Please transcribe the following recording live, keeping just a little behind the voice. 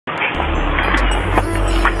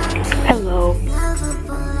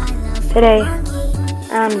Today,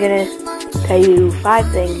 I'm gonna tell you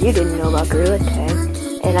 5 things you didn't know about Gorilla Tag,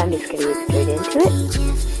 and I'm just gonna get straight into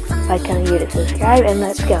it by telling you to subscribe, and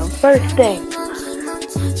let's go. First thing.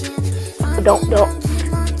 Don't.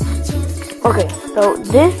 Okay, so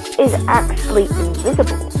this is actually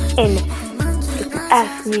invisible, and if you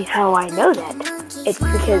ask me how I know that, it's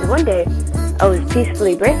because one day I was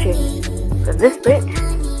peacefully branching from this branch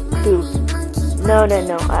to no,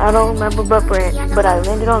 I don't remember what branch, but I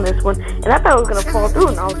landed on this one, and I thought I was going to fall through,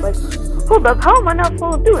 and I was like, hold up, how am I not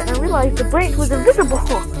falling through it? And I realized the branch was invisible.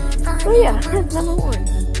 So yeah, that's number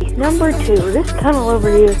 1. Number 2, this tunnel over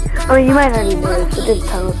here, I mean, you might not even notice, but this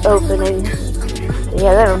tunnel's opening. So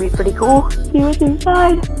yeah, that'll be pretty cool. See what's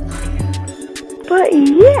inside. But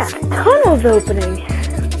yeah, tunnel's opening.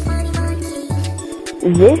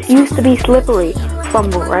 This used to be slippery. From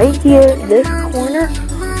right here, this corner,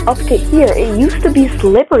 up to here, it used to be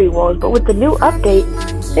slippery walls, but with the new update,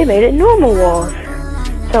 they made it normal walls.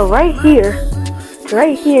 So right here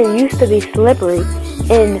used to be slippery,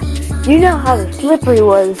 and you know how the slippery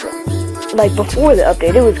was, like before the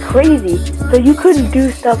update, it was crazy, so you couldn't do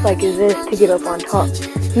stuff like this to get up on top.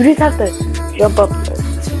 You just have to jump up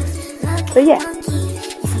first. So yeah.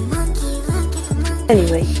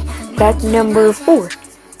 Anyway, fact number 4.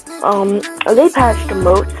 They patched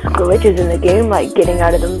most glitches in the game, like getting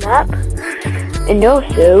out of the map, and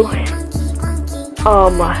also,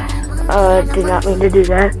 did not mean to do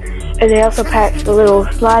that, and they also patched the little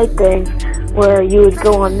slide thing, where you would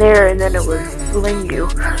go on there and then it would fling you.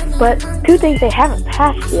 But 2 things they haven't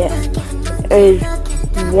patched yet is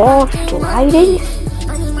wall sliding,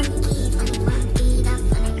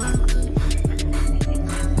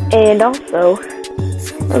 and also,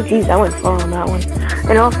 oh geez, I went far on that one.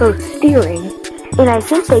 And also steering. And I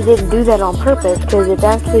think they didn't do that on purpose because it's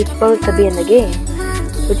actually supposed to be in the game,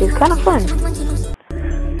 which is kind of fun.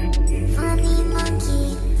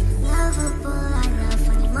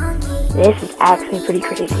 This is actually pretty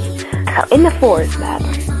crazy. Now, in the forest map,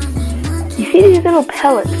 you see these little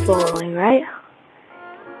pellets falling, right?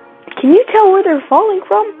 Can you tell where they're falling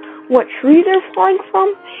from? What tree they're falling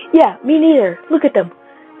from? Yeah, me neither. Look at them.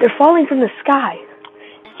 They're falling from the sky.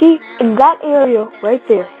 See, in that area right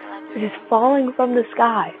there, they're just falling from the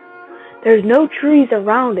sky. There's no trees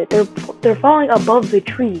around it. They're falling above the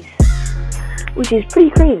trees, which is pretty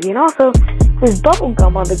crazy. And also, there's bubble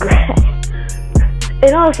gum on the grass.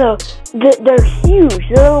 And also, they're huge.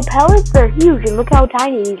 The little pellets, they're huge. And look how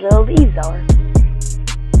tiny these little leaves are.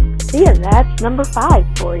 So yeah, that's number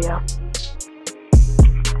 5 for you.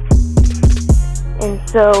 And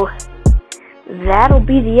so, that'll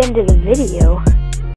be the end of the video.